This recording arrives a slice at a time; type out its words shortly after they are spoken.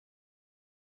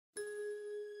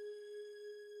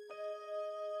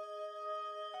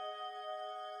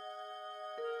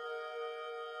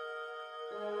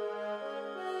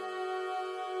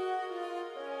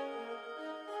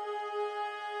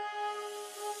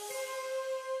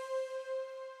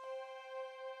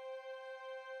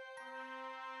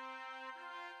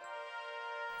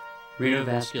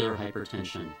Cardiovascular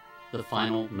hypertension, the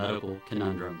final medical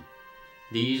conundrum.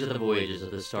 These are the voyages of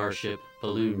the starship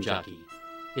balloon Jockey.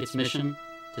 Its mission?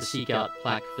 To seek out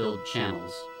plaque-filled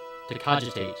channels, to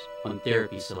cogitate on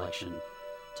therapy selection,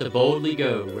 to boldly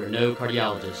go where no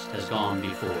cardiologist has gone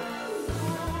before.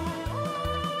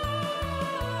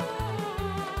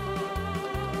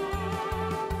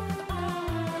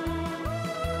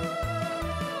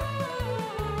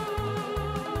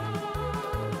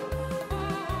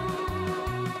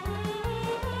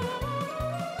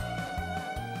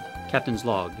 Captain's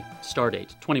log,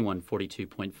 stardate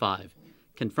 2142.5.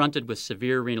 Confronted with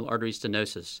severe renal artery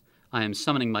stenosis, I am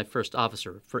summoning my first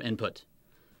officer for input.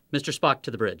 Mr. Spock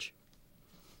to the bridge.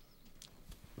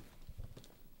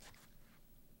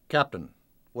 Captain,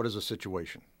 what is the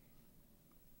situation?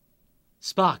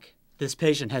 Spock, this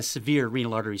patient has severe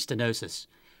renal artery stenosis.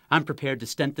 I'm prepared to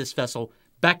stent this vessel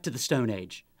back to the Stone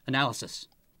Age. Analysis.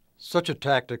 Such a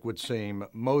tactic would seem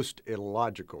most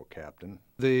illogical, Captain.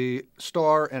 The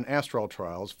STAR and Astral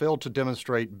trials failed to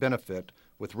demonstrate benefit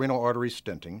with renal artery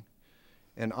stenting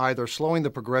in either slowing the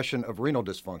progression of renal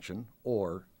dysfunction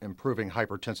or improving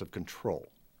hypertensive control.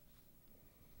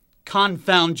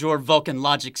 Confound your Vulcan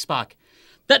logic, Spock.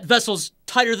 That vessel's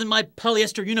tighter than my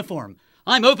polyester uniform.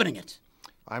 I'm opening it.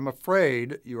 I'm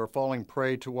afraid you are falling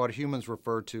prey to what humans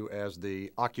refer to as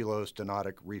the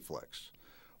oculostenotic reflex.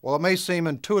 While it may seem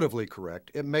intuitively correct,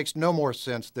 it makes no more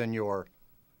sense than your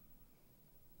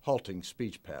halting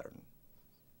speech pattern.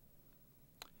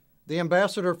 The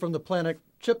ambassador from the planet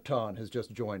Krypton has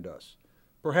just joined us.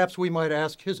 Perhaps we might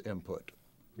ask his input.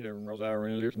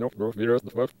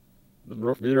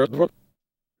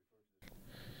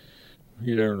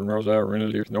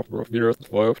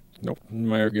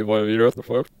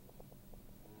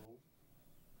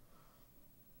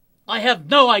 I have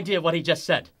no idea what he just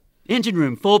said. Engine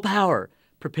room, full power.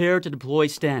 Prepare to deploy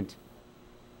stent.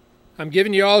 I'm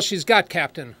giving you all she's got,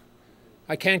 Captain.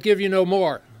 I can't give you no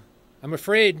more. I'm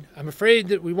afraid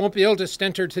that we won't be able to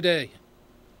stent her today.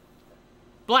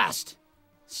 Blast!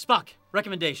 Spock,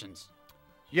 recommendations.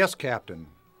 Yes, Captain.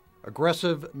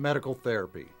 Aggressive medical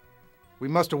therapy. We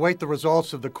must await the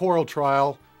results of the Coral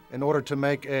trial in order to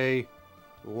make a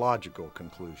logical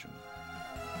conclusion.